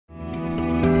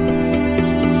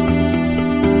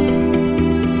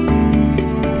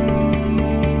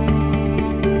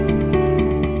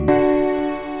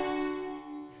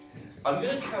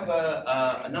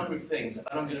number of things, and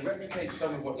I'm going to replicate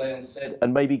some of what Leon said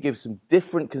and maybe give some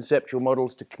different conceptual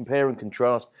models to compare and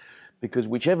contrast, because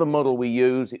whichever model we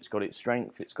use, it's got its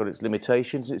strengths, it's got its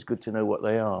limitations, it's good to know what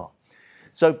they are.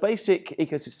 So basic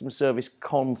ecosystem service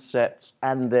concepts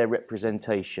and their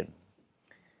representation.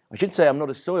 I should say I'm not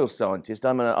a soil scientist,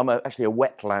 I'm actually a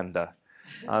wetlander.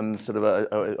 I'm sort of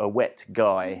a wet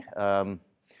guy.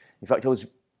 In fact, I was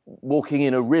walking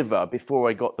in a river before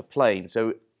I got the plane,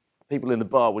 so people in the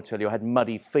bar would tell you I had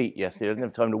muddy feet yesterday. I didn't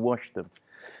have time to wash them.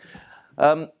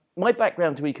 My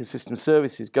background to ecosystem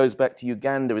services goes back to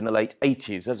Uganda in the late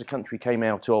 80s. As the country came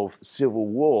out of civil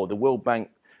war, the World Bank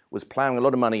was ploughing a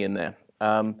lot of money in there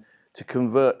to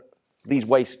convert these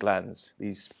wastelands,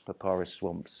 these papyrus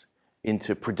swamps,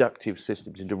 into productive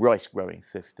systems, into rice-growing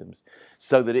systems,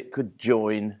 so that it could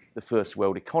join the first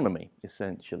world economy,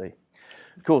 essentially.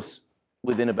 Of course,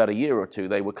 within about a year or two,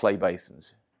 they were clay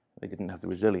basins. They didn't have the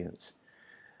resilience.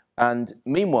 And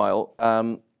meanwhile,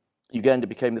 Uganda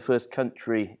became the first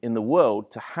country in the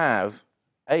world to have,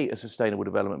 a sustainable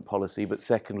development policy, but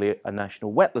secondly, a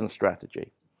national wetland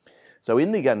strategy. So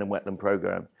in the Ugandan wetland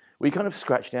program, we kind of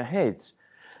scratched our heads,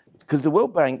 because the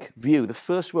World Bank view, the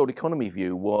first world economy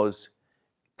view, was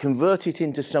convert it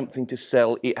into something to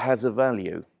sell, it has a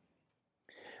value.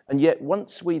 And yet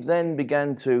once we then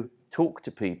began to talk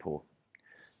to people,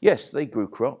 yes, they grew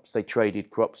crops, they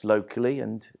traded crops locally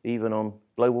and even on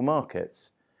global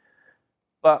markets.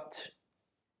 But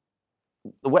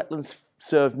the wetlands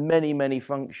served many, many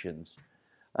functions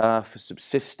for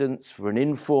subsistence, for an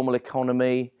informal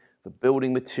economy, for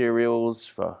building materials,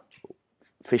 for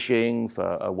fishing,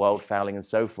 for wildfowling and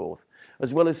so forth,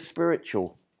 as well as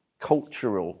spiritual,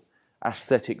 cultural,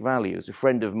 aesthetic values. A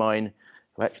friend of mine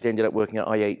who actually ended up working at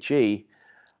IHE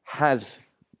has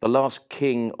the last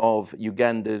king of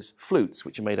Uganda's flutes,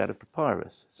 which are made out of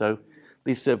papyrus. So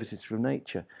these services from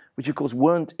nature, which of course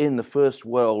weren't in the first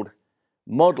world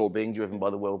model being driven by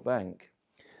the World Bank.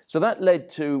 So that led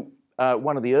to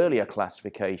one of the earlier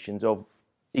classifications of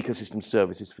ecosystem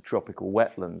services for tropical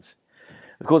wetlands.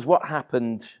 Of course, what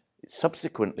happened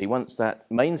subsequently, once that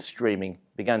mainstreaming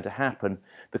began to happen,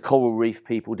 the coral reef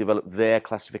people developed their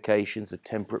classifications, the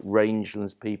temperate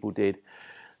rangelands people did,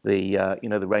 the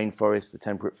rainforest, the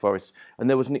temperate forests, and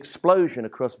there was an explosion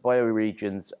across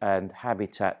bioregions and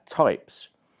habitat types,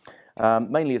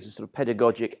 mainly as a sort of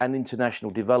pedagogic and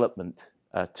international development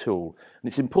tool. And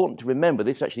it's important to remember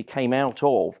this actually came out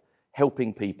of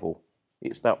helping people.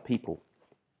 It's about people.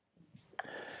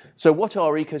 So what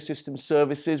are ecosystem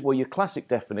services? Well, your classic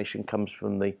definition comes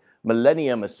from the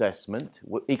Millennium Assessment,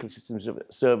 ecosystem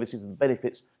services, the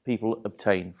benefits people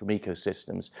obtain from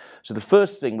ecosystems. So the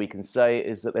first thing we can say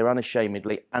is that they're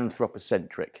unashamedly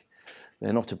anthropocentric.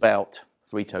 They're not about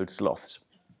three-toed sloths.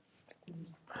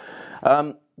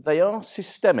 They are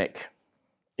systemic,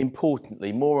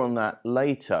 importantly, more on that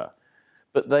later,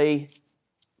 but they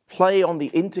play on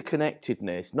the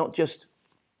interconnectedness, not just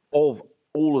of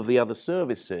all of the other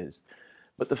services,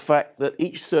 but the fact that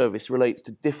each service relates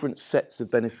to different sets of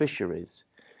beneficiaries.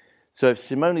 So if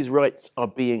Simone's rights are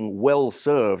being well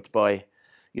served by,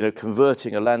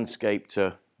 converting a landscape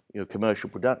to, commercial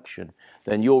production,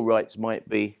 then your rights might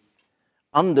be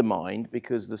undermined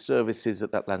because the services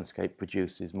that that landscape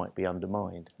produces might be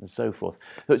undermined, and so forth.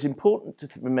 So it's important to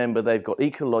remember they've got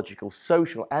ecological,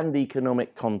 social, and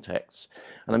economic contexts.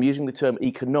 And I'm using the term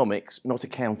economics, not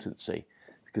accountancy,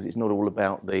 because it's not all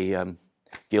about the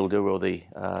guilder or the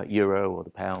euro or the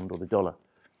pound or the dollar.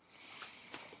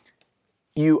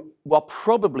 You are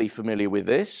probably familiar with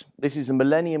this. This is a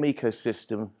Millennium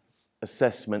Ecosystem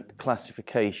Assessment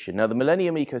classification. Now, the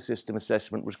Millennium Ecosystem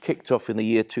Assessment was kicked off in the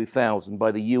year 2000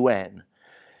 by the UN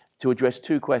to address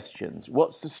two questions.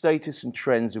 What's the status and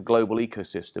trends of global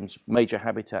ecosystems, major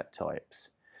habitat types?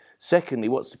 Secondly,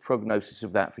 what's the prognosis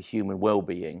of that for human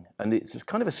well-being? And it's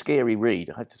kind of a scary read,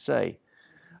 I have to say.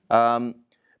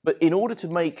 But in order to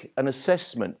make an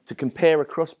assessment to compare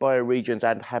across bioregions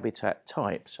and habitat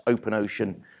types, open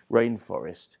ocean,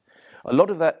 rainforest, a lot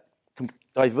of that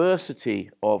diversity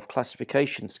of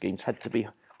classification schemes had to be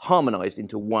harmonized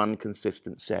into one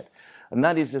consistent set. And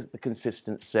that is the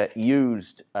consistent set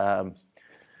used, and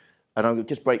I'll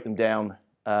just break them down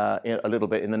a little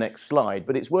bit in the next slide,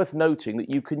 but it's worth noting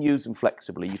that you can use them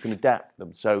flexibly, you can adapt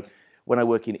them. So when I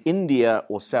work in India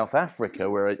or South Africa,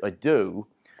 where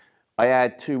I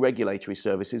add two regulatory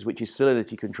services, which is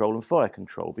salinity control and fire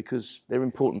control, because they're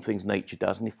important things nature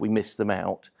does, and if we miss them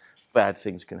out, bad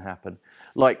things can happen.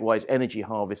 Likewise, energy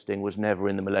harvesting was never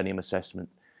in the Millennium Assessment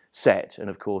set, and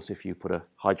of course, if you put a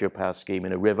hydropower scheme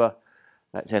in a river,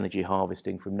 that's energy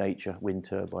harvesting from nature, wind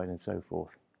turbine, and so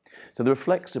forth. So they're a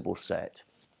flexible set.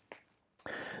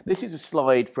 This is a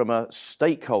slide from a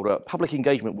stakeholder public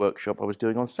engagement workshop I was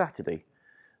doing on Saturday,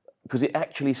 because it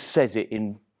actually says it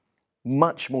in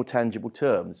much more tangible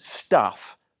terms.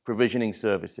 Stuff, provisioning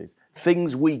services,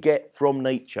 things we get from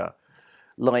nature,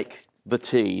 like the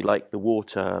tea, like the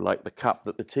water, like the cup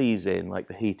that the tea's in, like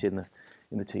the heat in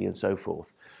the tea and so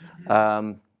forth.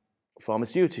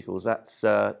 Pharmaceuticals, that's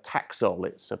Taxol,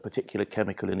 it's a particular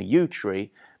chemical in a yew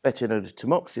tree, better known as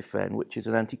tamoxifen, which is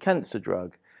an anti-cancer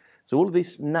drug. So all of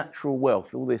this natural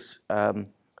wealth, all this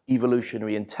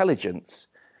evolutionary intelligence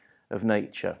of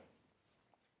nature,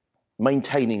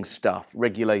 maintaining stuff,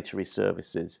 regulatory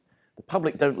services. The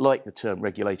public don't like the term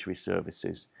regulatory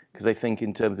services because they think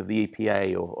in terms of the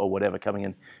EPA or whatever coming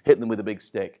and hitting them with a big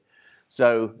stick.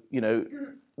 So, you know,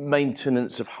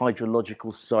 maintenance of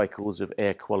hydrological cycles, of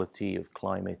air quality, of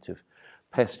climate, of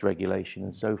pest regulation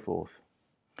and so forth.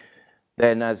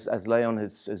 Then, as Leon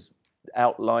has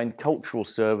outlined, cultural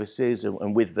services,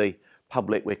 and with the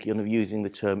public we're kind of using the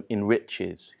term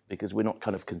enriches, because we're not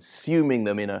kind of consuming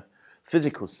them in a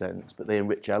physical sense, but they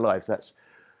enrich our lives. That's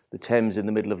the Thames in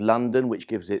the middle of London, which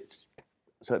gives it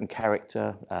certain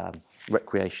character,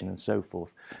 recreation and so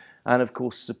forth. And of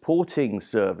course, supporting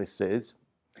services,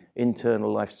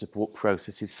 internal life support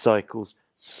processes, cycles,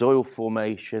 soil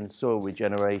formation, soil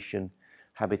regeneration,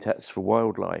 habitats for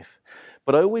wildlife.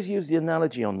 But I always use the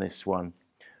analogy on this one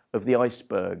of the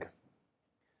iceberg.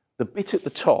 The bit at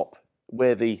the top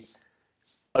where the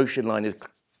ocean liners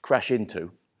crash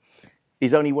into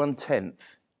is only 1/10.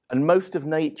 And most of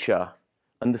nature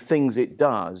and the things it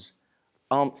does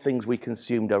aren't things we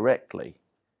consume directly.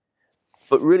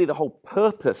 But really the whole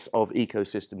purpose of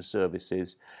ecosystem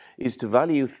services is to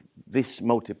value this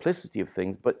multiplicity of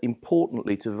things, but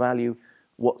importantly to value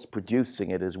what's producing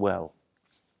it as well.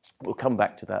 We'll come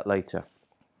back to that later.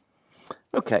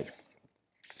 Okay.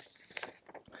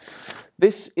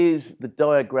 This is the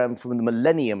diagram from the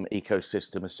Millennium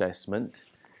Ecosystem Assessment.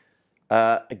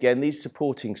 Again, these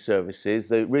supporting services,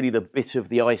 really the bit of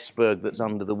the iceberg that's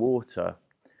under the water,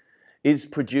 is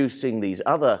producing these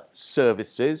other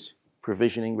services,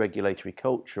 provisioning, regulatory,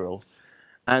 cultural,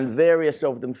 and various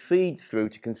of them feed through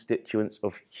to constituents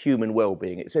of human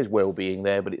well-being. It says well-being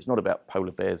there, but it's not about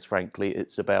polar bears, frankly,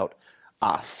 it's about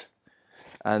us.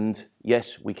 And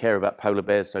yes, we care about polar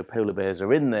bears, so polar bears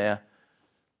are in there,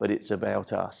 but it's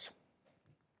about us.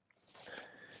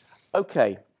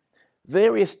 Okay,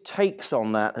 various takes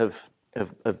on that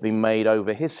have been made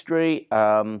over history.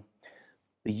 The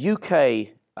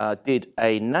UK did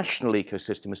a national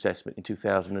ecosystem assessment in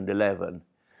 2011,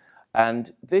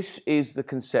 and this is the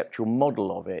conceptual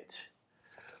model of it.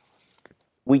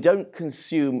 We don't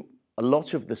consume a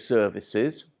lot of the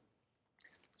services,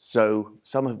 so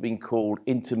some have been called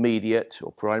intermediate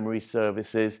or primary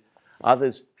services,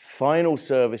 others final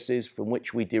services from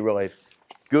which we derive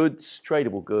goods,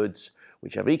 tradable goods,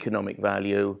 which have economic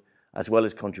value, as well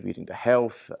as contributing to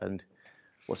health and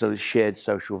what's known as shared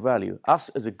social value. Us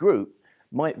as a group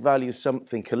might value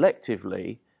something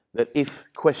collectively that if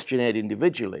questionnared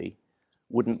individually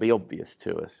wouldn't be obvious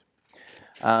to us.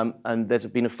 And there's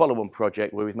been a follow-on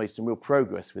project where we've made some real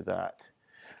progress with that.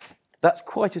 That's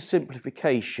quite a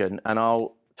simplification, and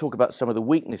I'll talk about some of the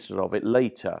weaknesses of it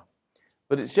later.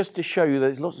 But it's just to show you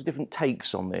there's lots of different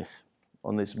takes on this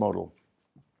model.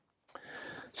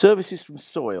 Services from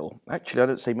soil. Actually, I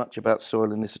don't say much about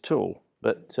soil in this at all,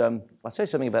 but I'll say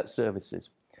something about services.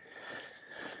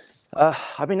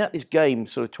 I've been at this game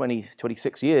sort of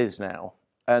 26 years now,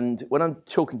 and when I'm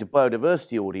talking to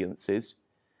biodiversity audiences,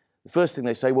 the first thing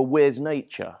they say, well, where's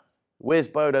nature? Where's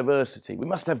biodiversity? We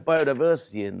must have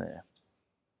biodiversity in there.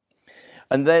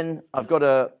 And then I've got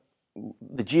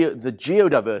the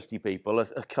geodiversity people are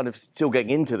kind of still getting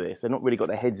into this. They've not really got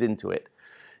their heads into it.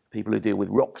 People who deal with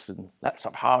rocks and that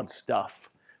sort of hard stuff.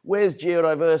 Where's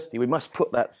geodiversity? We must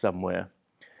put that somewhere.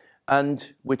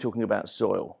 And we're talking about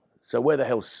soil. So where the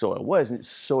hell's soil? Why isn't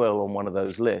soil on one of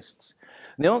those lists?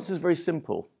 And the answer is very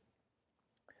simple.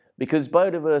 Because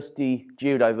biodiversity,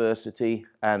 geodiversity,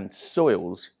 and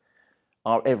soils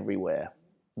are everywhere.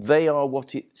 They are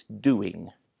what it's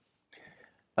doing.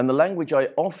 And the language I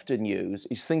often use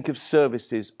is think of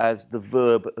services as the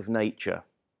verb of nature.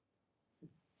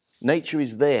 Nature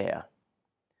is there.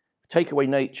 Take away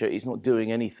nature, it's not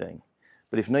doing anything.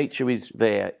 But if nature is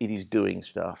there, it is doing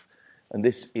stuff. And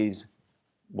this is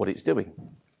what it's doing.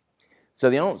 So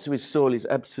the answer is soil is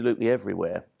absolutely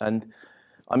everywhere. And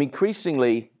I'm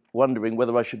increasingly wondering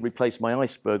whether I should replace my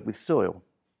iceberg with soil.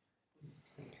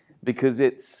 Because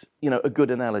it's, you know, a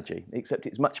good analogy, except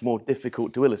it's much more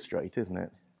difficult to illustrate, isn't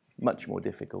it? Much more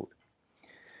difficult.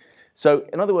 So,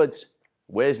 in other words,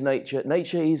 where's nature?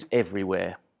 Nature is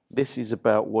everywhere. This is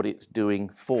about what it's doing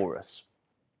for us.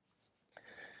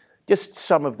 Just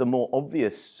some of the more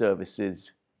obvious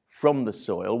services from the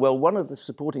soil. Well, one of the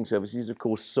supporting services is, of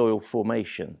course, soil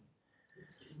formation.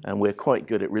 And we're quite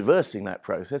good at reversing that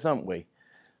process, aren't we?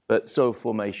 But soil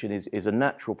formation is a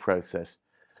natural process.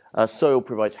 Soil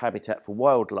provides habitat for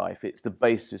wildlife. It's the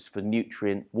basis for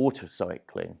nutrient water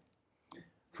cycling.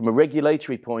 From a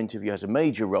regulatory point of view, it has a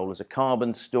major role as a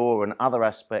carbon store and other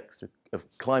aspects of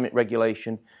climate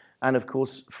regulation, and of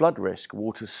course flood risk,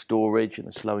 water storage and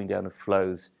the slowing down of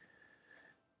flows.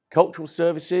 Cultural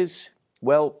services,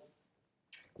 well,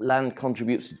 land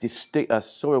contributes to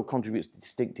soil contributes to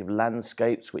distinctive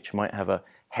landscapes which might have a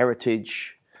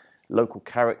heritage, local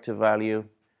character value.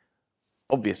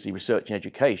 Obviously, research and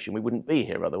education, we wouldn't be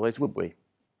here otherwise, would we?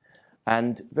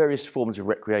 And various forms of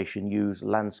recreation use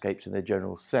landscapes in their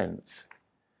general sense.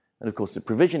 And of course, the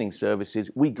provisioning services,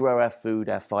 we grow our food,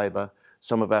 our fibre,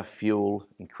 some of our fuel,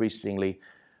 increasingly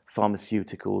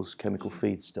pharmaceuticals, chemical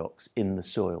feedstocks in the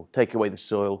soil. Take away the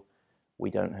soil, we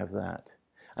don't have that.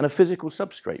 And a physical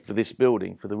substrate for this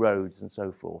building, for the roads and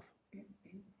so forth.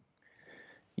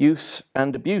 Use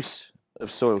and abuse of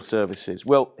soil services.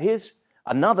 Well, here's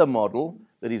another model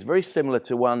that is very similar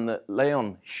to one that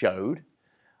Leon showed.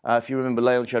 If you remember,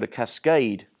 Leon showed a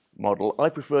cascade model. I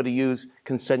prefer to use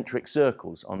concentric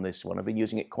circles on this one. I've been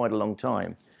using it quite a long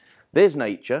time. There's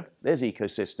nature, there's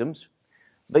ecosystems.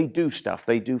 They do stuff,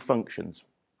 they do functions.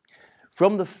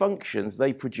 From the functions,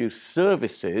 they produce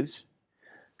services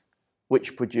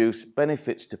which produce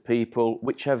benefits to people,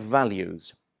 which have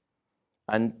values.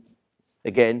 And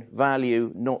again,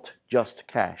 value, not just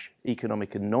cash,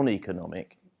 economic and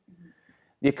non-economic.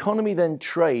 The economy then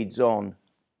trades on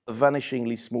a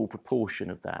vanishingly small proportion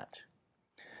of that.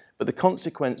 But the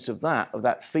consequence of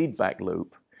that feedback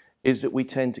loop, is that we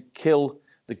tend to kill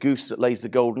the goose that lays the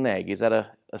golden egg. Is that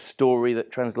a story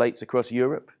that translates across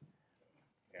Europe?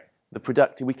 Yeah.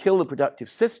 We kill the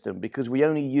productive system because we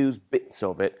only use bits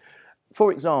of it.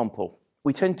 For example,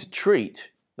 we tend to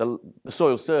treat the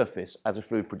soil surface as a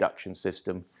food production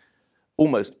system,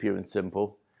 almost pure and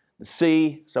simple. The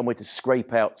sea, somewhere to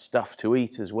scrape out stuff to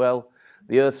eat as well.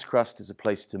 The earth's crust is a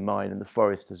place to mine, and the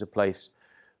forest is a place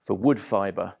for wood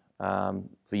fibre,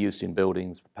 for use in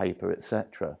buildings, for paper,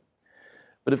 etc.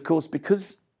 But of course,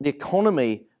 because the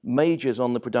economy majors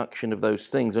on the production of those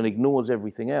things and ignores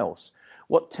everything else,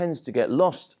 what tends to get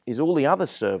lost is all the other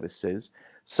services,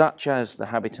 such as the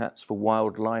habitats for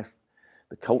wildlife,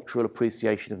 the cultural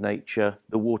appreciation of nature,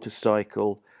 the water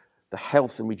cycle, the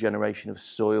health and regeneration of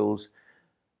soils,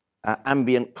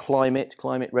 ambient climate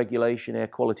regulation, air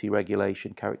quality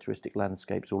regulation, characteristic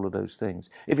landscapes, all of those things.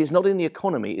 If it's not in the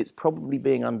economy, it's probably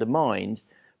being undermined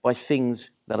by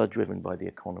things that are driven by the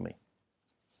economy.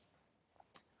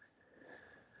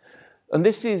 And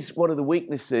this is one of the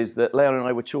weaknesses that Leon and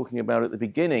I were talking about at the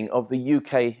beginning of the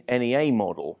UK NEA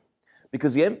model,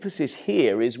 because the emphasis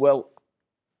here is, well,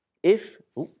 if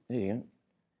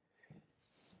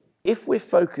we're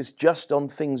focused just on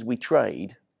things we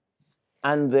trade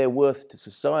and their worth to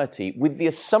society, with the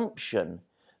assumption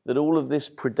that all of this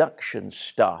production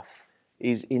stuff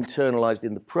is internalized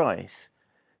in the price,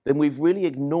 then we've really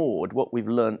ignored what we've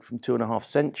learned from 2.5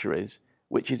 centuries,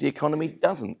 which is the economy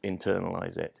doesn't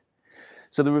internalize it.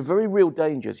 So there are very real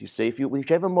dangers, you see.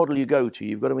 Whichever model you go to,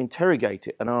 you've got to interrogate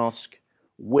it and ask,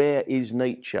 where is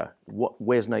nature?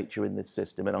 Where's nature in this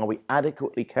system? And are we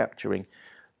adequately capturing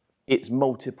its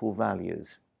multiple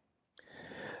values?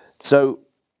 So,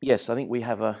 yes, I think we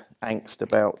have an angst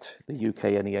about the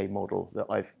UK NEA model that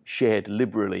I've shared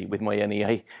liberally with my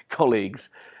NEA colleagues.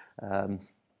 So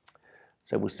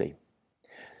we'll see.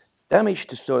 Damage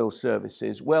to soil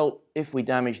services. Well, if we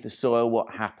damage the soil,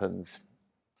 what happens?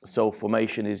 Soil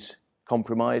formation is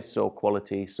compromised, soil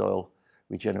quality, soil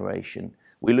regeneration.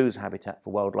 We lose habitat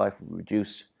for wildlife, we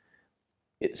reduce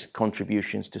its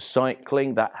contributions to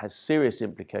cycling. That has serious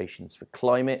implications for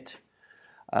climate,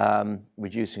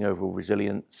 reducing overall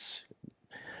resilience.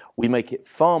 We make it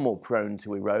far more prone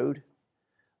to erode.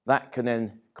 That can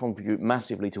then contribute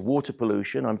massively to water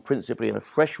pollution. I'm principally a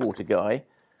freshwater guy,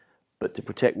 but to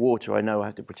protect water, I know I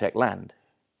have to protect land.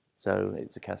 So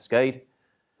it's a cascade.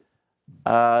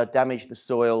 Damage the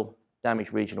soil,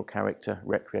 damage regional character,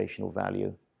 recreational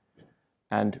value,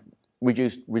 and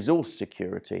reduce resource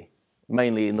security,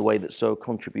 mainly in the way that soil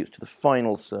contributes to the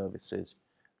final services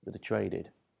that are traded.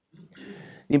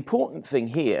 The important thing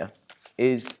here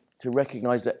is to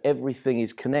recognize that everything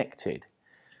is connected.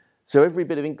 So every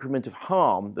bit of increment of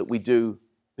harm that we do,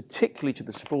 particularly to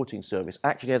the supporting service,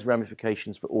 actually has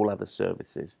ramifications for all other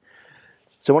services.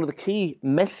 So one of the key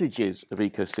messages of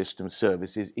ecosystem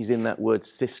services is in that word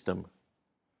system.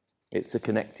 It's the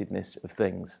connectedness of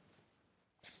things.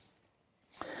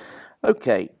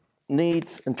 Okay,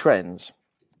 needs and trends.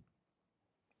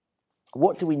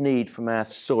 What do we need from our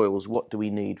soils? What do we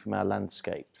need from our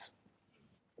landscapes?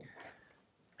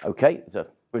 Okay, there's a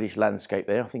British landscape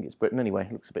there. I think it's Britain anyway.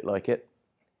 It looks a bit like it.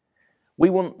 We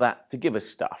want that to give us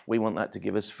stuff. We want that to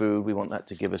give us food. We want that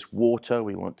to give us water.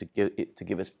 We want it to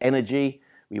give us energy.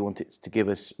 We want it to give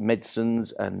us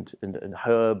medicines and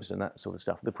herbs and that sort of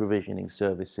stuff, the provisioning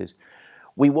services.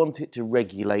 We want it to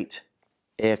regulate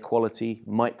air quality,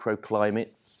 microclimate,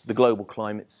 the global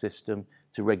climate system,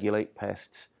 to regulate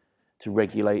pests, to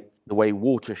regulate the way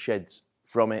water sheds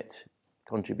from it,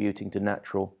 contributing to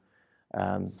natural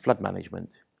flood management.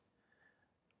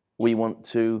 We want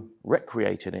to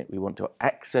recreate in it. We want to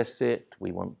access it.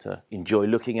 We want to enjoy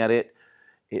looking at it.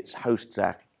 It hosts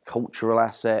our cultural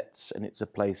assets, and it's a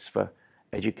place for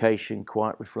education,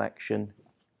 quiet reflection.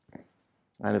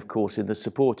 And of course, in the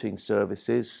supporting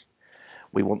services,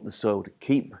 we want the soil to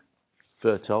keep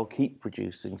fertile, keep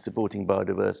producing, supporting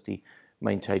biodiversity,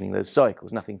 maintaining those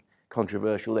cycles. Nothing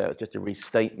controversial there. It's just a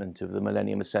restatement of the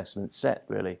Millennium Assessment set,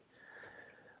 really.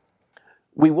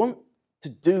 We want to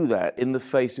do that in the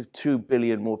face of 2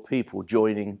 billion more people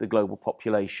joining the global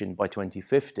population by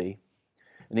 2050.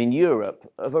 And in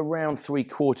Europe, of around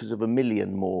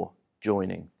 750,000 more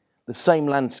joining. The same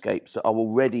landscapes that are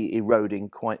already eroding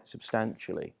quite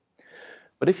substantially.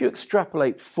 But if you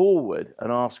extrapolate forward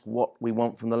and ask what we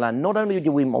want from the land, not only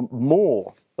do we want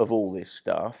more of all this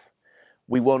stuff,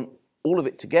 we want all of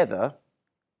it together.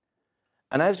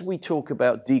 And as we talk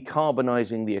about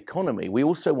decarbonising the economy, we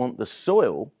also want the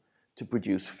soil to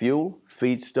produce fuel,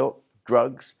 feedstock,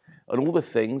 drugs, and all the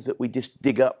things that we just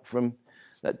dig up from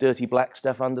that dirty black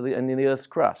stuff in the Earth's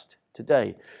crust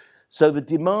today. So the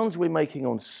demands we're making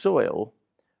on soil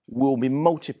will be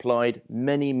multiplied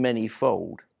many,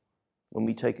 many-fold when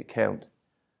we take account.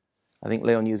 I think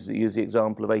Leon used the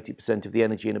example of 80% of the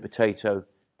energy in a potato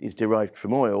is derived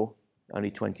from oil, only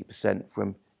 20%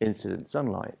 from incident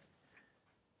sunlight.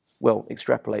 Well,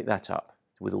 extrapolate that up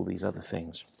with all these other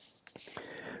things.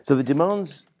 So the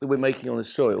demands that we're making on the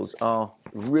soils are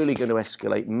really going to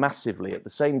escalate massively at the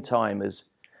same time as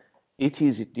it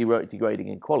is degrading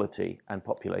in quality and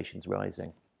populations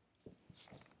rising.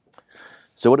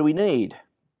 So what do we need?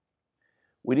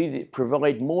 We need to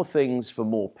provide more things for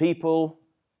more people,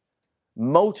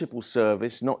 multiple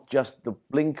service, not just the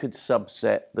blinkered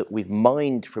subset that we've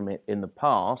mined from it in the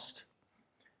past.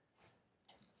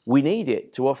 We need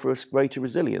it to offer us greater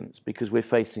resilience because we're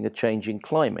facing a changing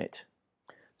climate.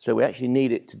 So we actually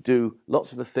need it to do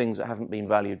lots of the things that haven't been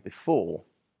valued before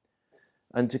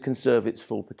and to conserve its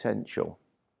full potential.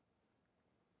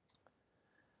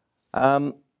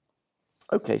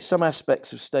 Okay, some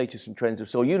aspects of status and trends of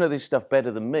soil. You know this stuff better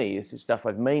than me. This is stuff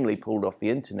I've mainly pulled off the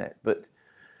internet, but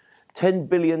 10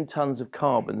 billion tonnes of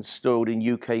carbon stored in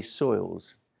UK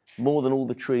soils, more than all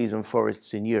the trees and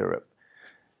forests in Europe.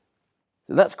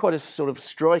 So that's quite a sort of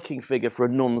striking figure for a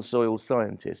non-soil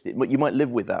scientist. You might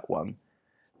live with that one,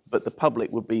 but the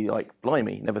public would be like,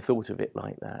 blimey, never thought of it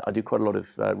like that. I do quite a lot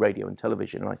of radio and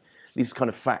television, and this kind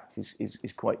of fact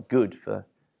is quite good for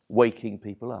waking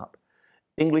people up.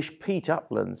 English peat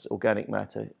uplands organic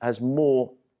matter has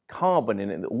more carbon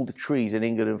in it than all the trees in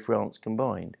England and France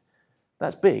combined.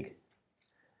 That's big.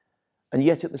 And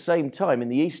yet at the same time, in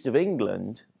the east of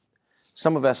England,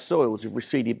 some of our soils have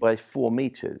receded by 4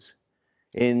 meters.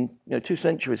 In 2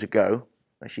 centuries ago,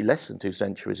 actually less than 2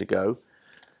 centuries ago,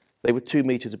 they were 2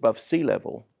 meters above sea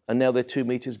level, and now they're 2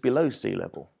 meters below sea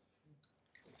level.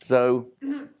 So,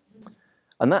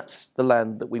 and that's the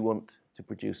land that we want to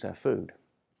produce our food.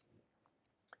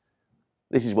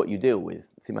 This is what you deal with,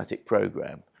 thematic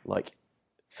program, like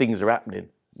things are happening,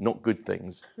 not good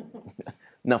things.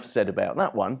 Enough said about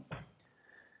that one.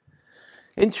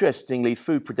 Interestingly,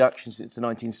 food production since the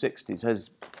 1960s has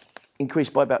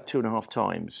increased by about 2.5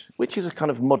 times, which is a kind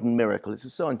of modern miracle. It's a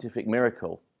scientific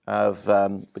miracle of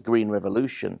the Green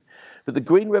Revolution. But the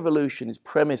Green Revolution is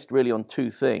premised really on 2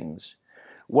 things.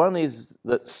 One is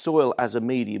that soil as a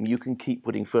medium, you can keep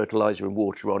putting fertilizer and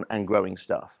water on and growing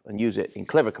stuff and use it in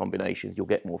clever combinations, you'll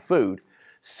get more food.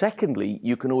 Secondly,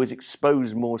 you can always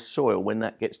expose more soil when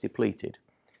that gets depleted.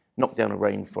 Knock down a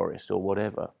rainforest or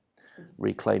whatever,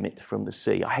 reclaim it from the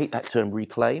sea. I hate that term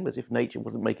reclaim, as if nature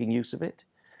wasn't making use of it.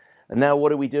 And now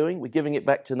what are we doing? We're giving it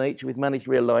back to nature with managed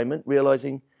realignment,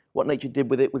 realizing what nature did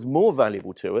with it was more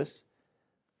valuable to us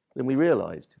than we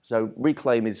realized. So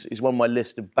reclaim is on my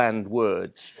list of banned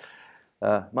words,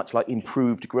 much like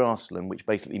improved grassland, which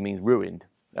basically means ruined.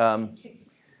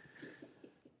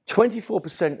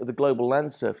 24% of the global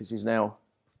land surface is now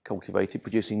cultivated,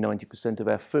 producing 90% of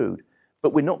our food.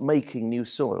 but we're not making new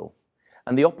soil.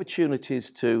 And the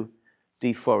opportunities to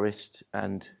deforest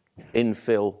and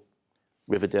infill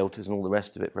river deltas and all the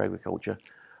rest of it for agriculture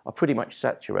are pretty much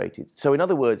saturated. So in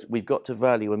other words, we've got to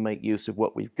value and make use of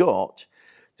what we've got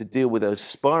to deal with those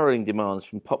spiraling demands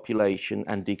from population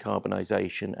and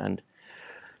decarbonisation and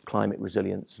climate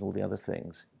resilience and all the other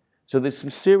things. So there's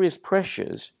some serious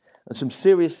pressures and some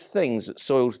serious things that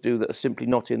soils do that are simply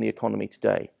not in the economy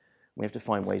today. We have to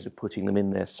find ways of putting them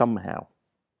in there somehow.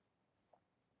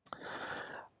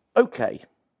 Okay.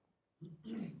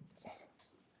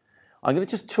 I'm going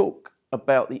to just talk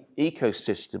about the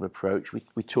ecosystem approach.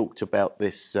 We talked about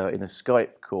this in a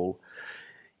Skype call.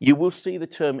 You will see the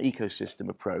term ecosystem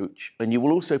approach, and you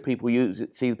will also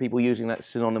see people using that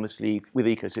synonymously with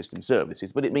ecosystem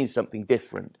services, but it means something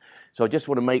different. So I just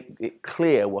want to make it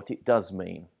clear what it does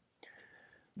mean.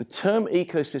 The term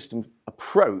ecosystem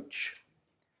approach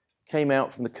came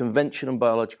out from the Convention on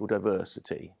Biological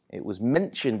Diversity. It was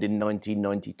mentioned in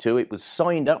 1992. It was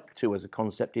signed up to as a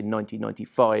concept in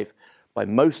 1995 by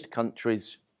most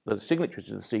countries that are signatories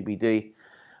to the CBD,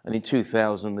 and in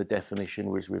 2000 the definition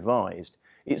was revised.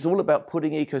 It's all about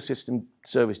putting ecosystem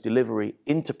service delivery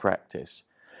into practice,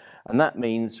 and that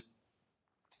means,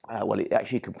 well, it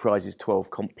actually comprises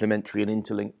 12 complementary and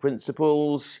interlinked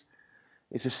principles.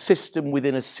 It's a system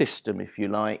within a system, if you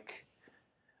like,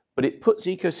 but it puts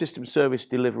ecosystem service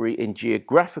delivery in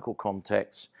geographical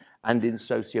contexts and in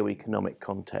socio-economic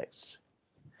contexts.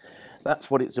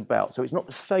 That's what it's about. So it's not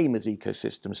the same as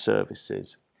ecosystem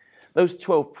services. Those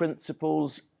 12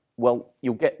 principles, well,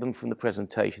 you'll get them from the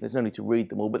presentation. There's no need to read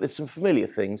them all, but there's some familiar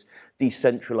things.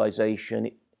 Decentralization,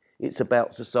 it's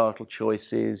about societal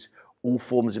choices, all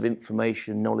forms of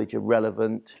information, knowledge are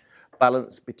relevant,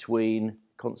 balance between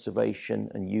conservation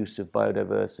and use of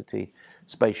biodiversity,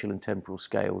 spatial and temporal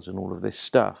scales, and all of this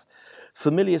stuff.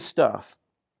 Familiar stuff.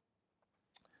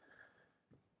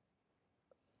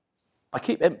 I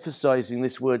keep emphasizing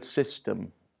this word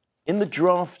system. In the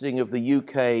drafting of the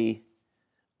UK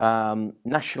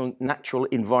Natural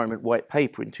Environment White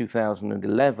Paper in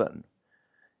 2011,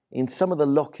 in some of the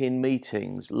lock-in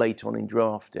meetings late on in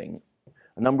drafting,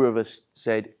 a number of us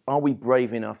said, are we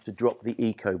brave enough to drop the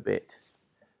eco bit?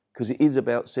 Because it is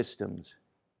about systems.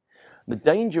 The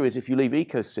danger is if you leave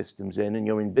ecosystems in and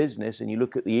you're in business and you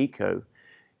look at the eco,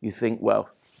 you think, well,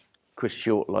 Chris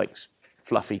Short likes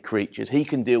fluffy creatures. He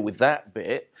can deal with that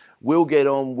bit. We'll get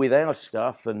on with our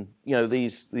stuff, and you know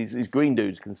these green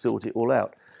dudes can sort it all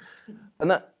out.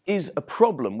 And that is a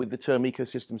problem with the term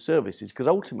ecosystem services, because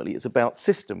ultimately it's about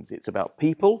systems. It's about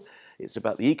people. It's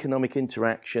about the economic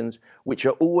interactions, which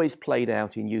are always played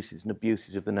out in uses and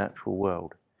abuses of the natural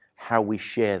world. How we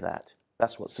share that.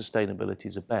 That's what sustainability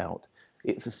is about.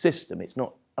 It's a system. It's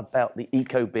not about the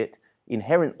eco bit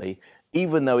inherently,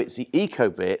 even though it's the eco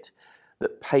bit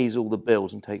that pays all the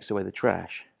bills and takes away the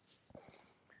trash.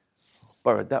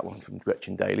 Borrowed that one from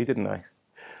Gretchen Daly, didn't I?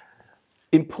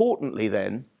 Importantly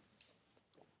then,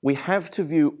 we have to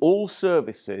view all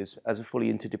services as a fully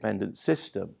interdependent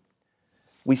system.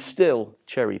 We still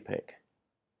cherry pick.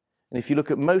 And if you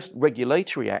look at most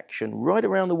regulatory action right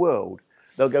around the world,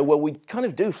 they'll go, well, we kind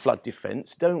of do flood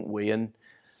defence, don't we? And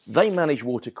they manage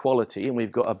water quality, and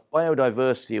we've got a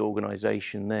biodiversity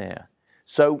organisation there.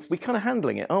 So we're kind of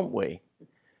handling it, aren't we?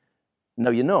 No,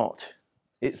 you're not.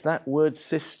 It's that word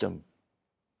system.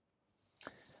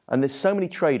 And there's so many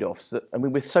trade-offs that, I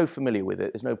mean, we're so familiar with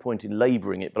it, there's no point in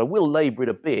labouring it, but I will labour it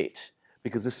a bit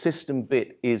because the system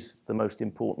bit is the most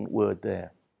important word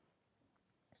there.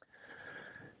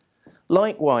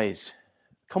 Likewise,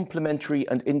 complementary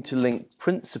and interlinked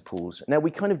principles. Now,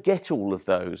 we kind of get all of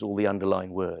those, all the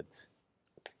underlying words.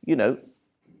 You know,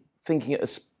 thinking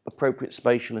at appropriate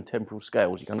spatial and temporal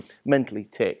scales, you kind of mentally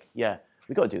tick, yeah,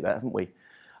 we've got to do that, haven't we?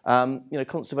 You know,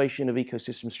 conservation of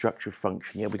ecosystem structure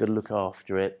function, yeah, we've got to look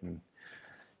after it. And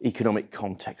economic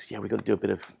context, yeah, we've got to do a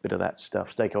bit of that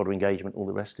stuff, stakeholder engagement, all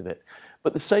the rest of it.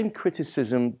 But the same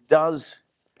criticism does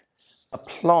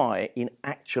apply in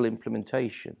actual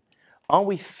implementation. Are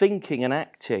we thinking and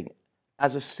acting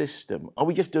as a system? Are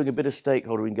we just doing a bit of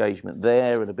stakeholder engagement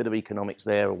there and a bit of economics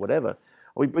there or whatever? Are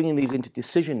we bringing these into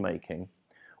decision making,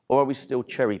 or are we still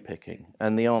cherry picking?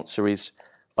 And the answer is,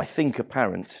 I think,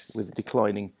 apparent with the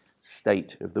declining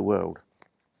state of the world.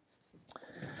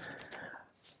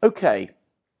 Okay,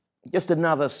 just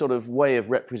another sort of way of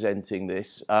representing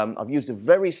this. I've used a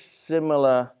very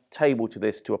similar table to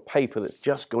this to a paper that's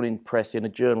just gone in press in a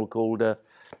journal called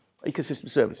Ecosystem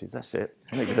Services, that's it.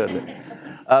 I think you've heard of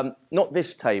it. Not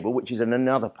this table, which is in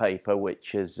another paper,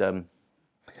 which is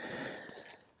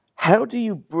how do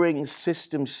you bring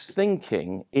systems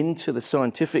thinking into the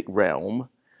scientific realm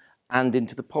and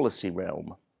into the policy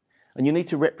realm. And you need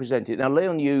to represent it. Now,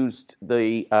 Leon used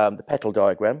the petal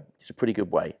diagram. It's a pretty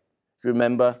good way. If you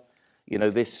remember, you know,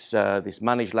 this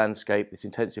managed landscape, this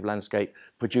intensive landscape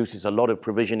produces a lot of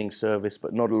provisioning service,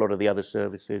 but not a lot of the other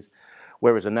services,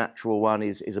 whereas a natural one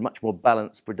is a much more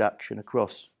balanced production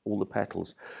across all the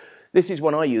petals. This is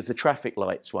one I use, the traffic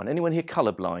lights one. Anyone here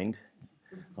colourblind?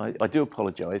 I do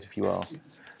apologise if you are.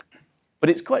 But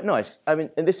it's quite nice. I mean,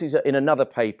 and this is in another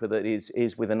paper that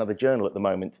is with another journal at the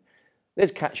moment.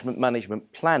 There's catchment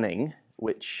management planning,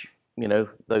 which, you know,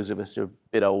 those of us who are a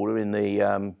bit older, in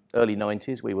the early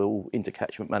 90s, we were all into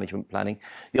catchment management planning.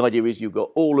 The idea is you've got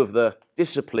all of the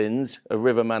disciplines of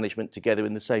river management together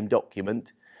in the same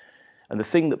document. And the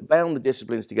thing that bound the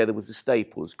disciplines together was the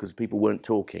staples, because people weren't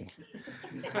talking.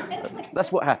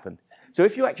 That's what happened. So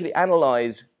if you actually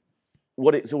analyse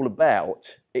what it's all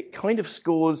about, it kind of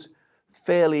scores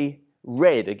fairly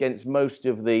red against most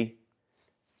of the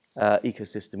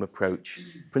ecosystem approach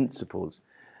principles.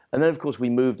 And then, of course, we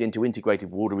moved into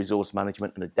integrated water resource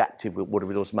management and adaptive water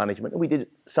resource management, and we did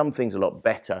some things a lot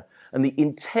better. And the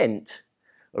intent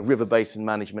of river basin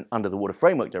management under the Water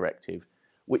Framework Directive,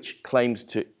 which claims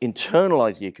to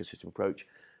internalise the ecosystem approach,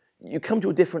 you come to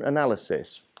a different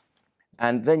analysis.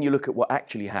 And then you look at what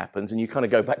actually happens, and you kind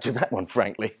of go back to that one,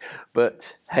 frankly.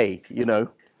 But hey, you know,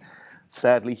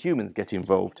 sadly, humans get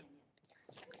involved.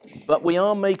 But we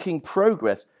are making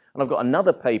progress. And I've got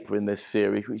another paper in this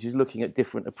series which is looking at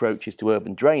different approaches to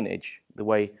urban drainage, the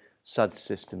way SUD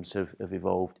systems have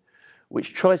evolved,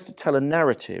 which tries to tell a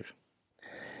narrative.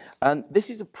 And this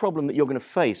is a problem that you're going to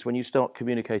face when you start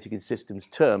communicating in systems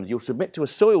terms. You'll submit to a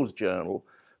soils journal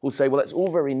who'll say, well, that's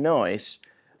all very nice,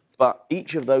 but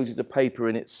each of those is a paper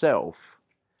in itself,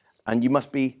 and you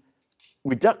must be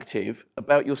reductive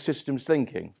about your systems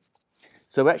thinking.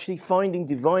 So actually finding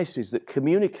devices that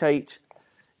communicate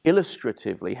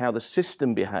illustratively how the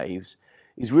system behaves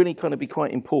is really going to be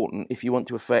quite important if you want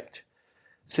to affect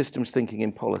systems thinking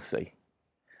in policy.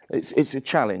 It's a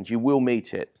challenge. You will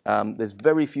meet it. There's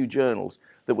very few journals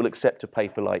that will accept a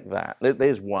paper like that.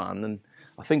 There's one, and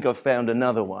I think I've found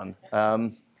another one.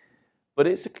 But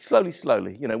it's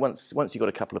slowly. You know, once you've got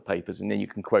a couple of papers, and then you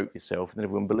can quote yourself, and then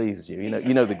everyone believes you.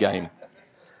 You know the game.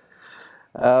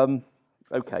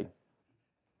 Okay.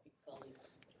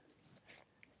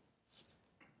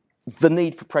 The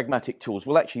need for pragmatic tools.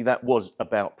 Well, actually, that was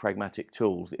about pragmatic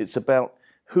tools. It's about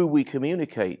who we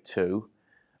communicate to,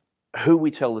 who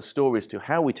we tell the stories to,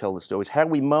 how we tell the stories, how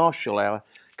we marshal our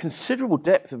considerable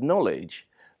depth of knowledge,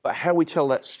 but how we tell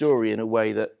that story in a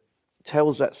way that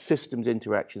tells that systems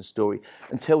interaction story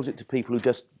and tells it to people who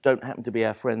just don't happen to be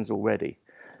our friends already.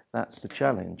 That's the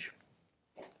challenge.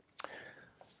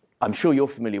 I'm sure you're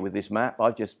familiar with this map.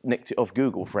 I've just nicked it off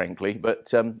Google, frankly,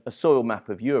 but a soil map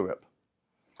of Europe.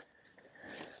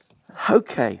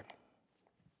 Okay.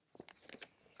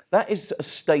 That is a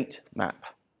state map.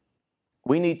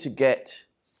 We need to get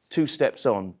 2 steps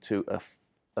on to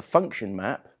a function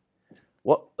map.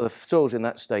 What are the soils in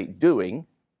that state doing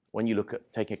when you look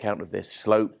at taking account of their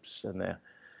slopes and their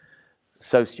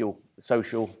social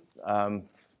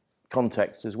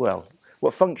context as well?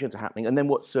 What functions are happening, and then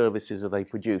what services are they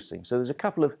producing? So there's a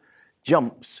couple of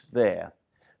jumps there.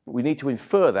 But we need to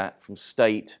infer that from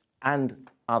state and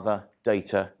other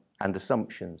data and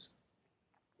assumptions.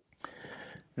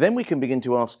 Then we can begin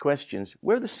to ask questions.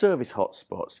 Where are the service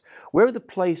hotspots? Where are the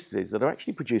places that are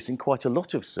actually producing quite a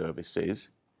lot of services,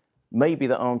 maybe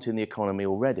that aren't in the economy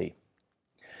already?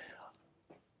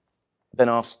 Then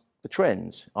ask the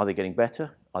trends. Are they getting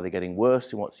better? Are they getting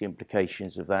worse? And what's the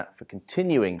implications of that for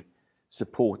continuing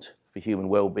support for human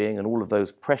well-being and all of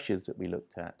those pressures that we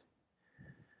looked at?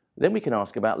 Then we can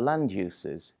ask about land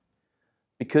uses,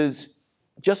 because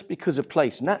just because a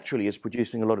place naturally is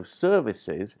producing a lot of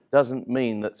services doesn't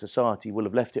mean that society will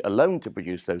have left it alone to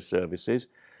produce those services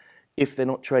if they're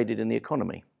not traded in the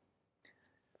economy.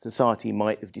 Society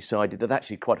might have decided that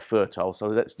actually quite fertile, so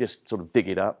let's just sort of dig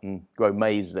it up and grow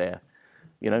maize there.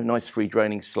 You know, nice free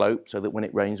draining slope so that when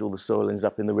it rains all the soil ends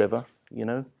up in the river, you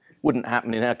know. Wouldn't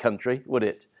happen in our country, would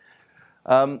it?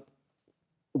 Are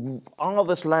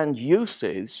those land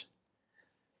uses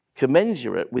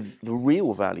commensurate with the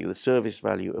real value, the service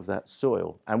value of that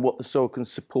soil, and what the soil can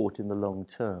support in the long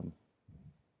term?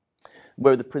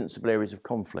 Where are the principal areas of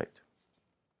conflict?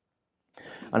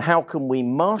 And how can we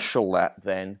marshal that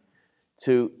then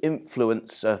to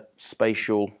influence a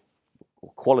spatial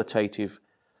or qualitative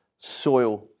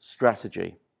soil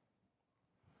strategy?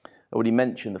 I already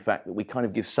mentioned the fact that we kind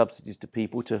of give subsidies to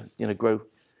people to, you know, grow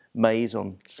maize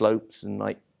on slopes, and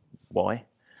like, why?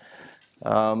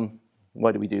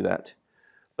 Why do we do that?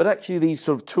 But actually these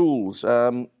sort of tools,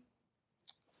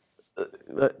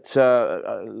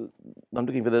 I'm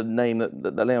looking for the name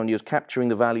that Leon used, capturing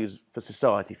the values for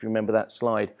society, if you remember that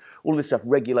slide. All this stuff,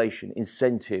 regulation,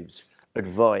 incentives,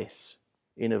 advice,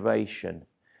 innovation.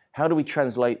 How do we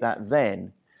translate that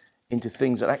then into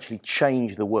things that actually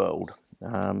change the world?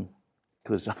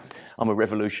 Because I'm a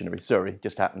revolutionary, sorry,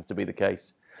 just happens to be the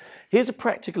case. Here's a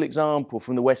practical example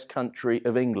from the West Country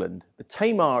of England. The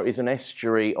Tamar is an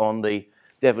estuary on the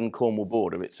Devon-Cornwall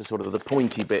border. It's a sort of the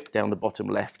pointy bit down the bottom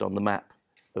left on the map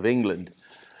of England.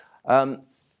 And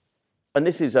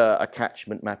this is a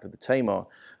catchment map of the Tamar.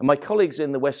 And my colleagues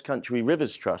in the West Country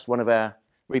Rivers Trust, one of our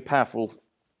very powerful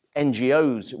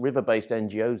NGOs, river-based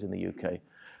NGOs in the UK,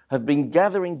 have been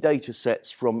gathering data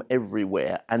sets from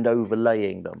everywhere and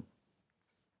overlaying them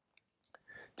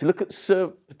to look at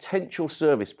potential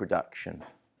service production.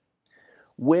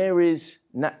 Where is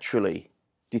naturally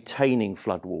detaining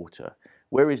floodwater?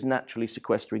 Where is naturally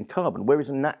sequestering carbon? Where is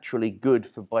naturally good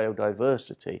for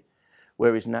biodiversity?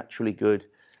 Where is naturally good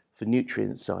for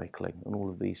nutrient cycling and all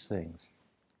of these things?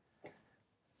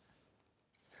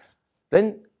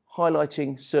 Then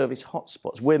highlighting service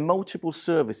hotspots, where multiple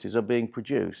services are being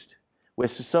produced, where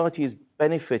society is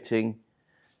benefiting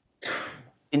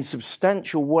in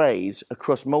substantial ways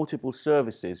across multiple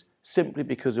services simply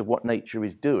because of what nature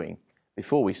is doing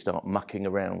before we start mucking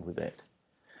around with it.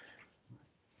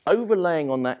 Overlaying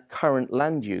on that current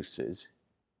land uses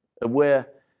of where,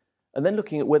 and then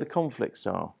looking at where the conflicts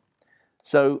are.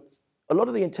 So a lot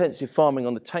of the intensive farming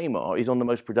on the Tamar is on the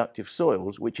most productive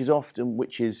soils, which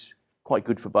is quite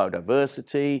good for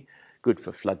biodiversity, good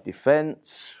for flood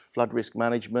defense, flood risk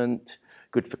management,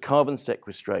 good for carbon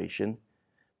sequestration,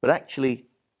 but actually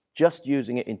just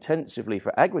using it intensively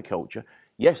for agriculture,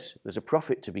 yes, there's a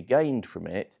profit to be gained from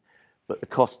it, but the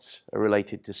costs are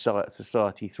related to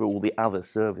society through all the other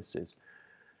services.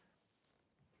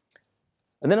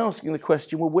 And then asking the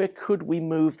question, well, where could we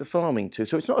move the farming to?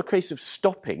 So it's not a case of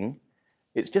stopping,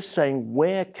 it's just saying,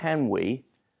 where can we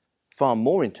farm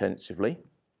more intensively?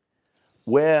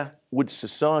 Where would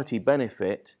society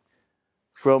benefit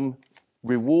from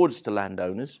rewards to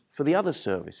landowners for the other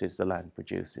services the land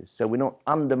produces? So we're not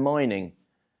undermining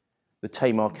the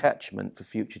Tamar catchment for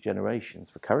future generations,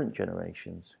 for current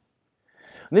generations.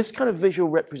 And this kind of visual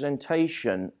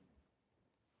representation,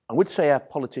 I would say our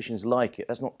politicians like it.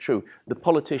 That's not true. The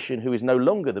politician who is no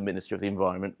longer the Minister of the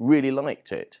Environment really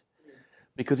liked it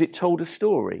because it told a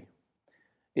story.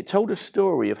 It told a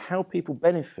story of how people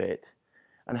benefit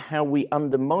and how we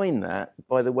undermine that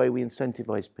by the way we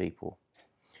incentivize people.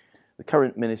 The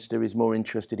current minister is more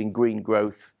interested in green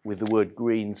growth with the word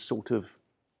green sort of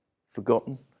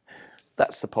forgotten.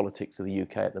 That's the politics of the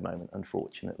UK at the moment,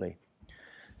 unfortunately.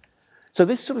 So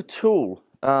this sort of tool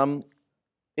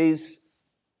is,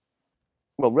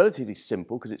 well, relatively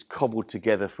simple because it's cobbled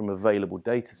together from available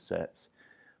data sets,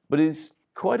 but is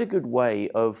quite a good way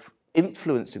of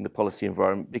influencing the policy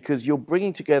environment because you're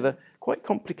bringing together quite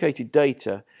complicated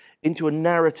data into a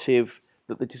narrative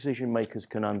that the decision makers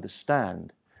can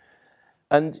understand.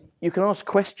 And you can ask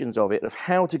questions of it of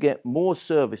how to get more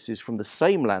services from the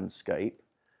same landscape,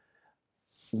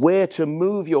 where to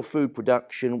move your food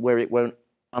production where it won't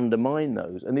undermine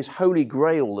those. And this holy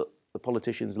grail that the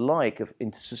politicians like of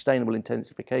sustainable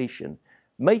intensification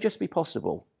may just be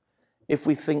possible if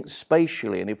we think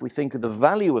spatially and if we think of the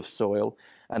value of soil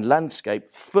and landscape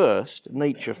first,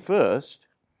 nature first,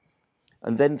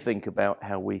 and then think about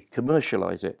how we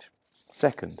commercialize it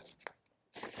second.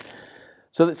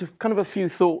 So that's kind of a few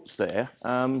thoughts there.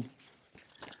 I'm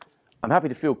happy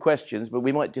to field questions, but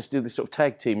we might just do this sort of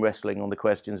tag team wrestling on the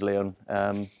questions, Leon.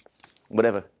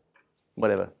 Whatever.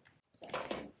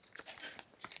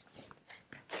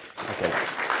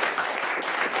 Okay.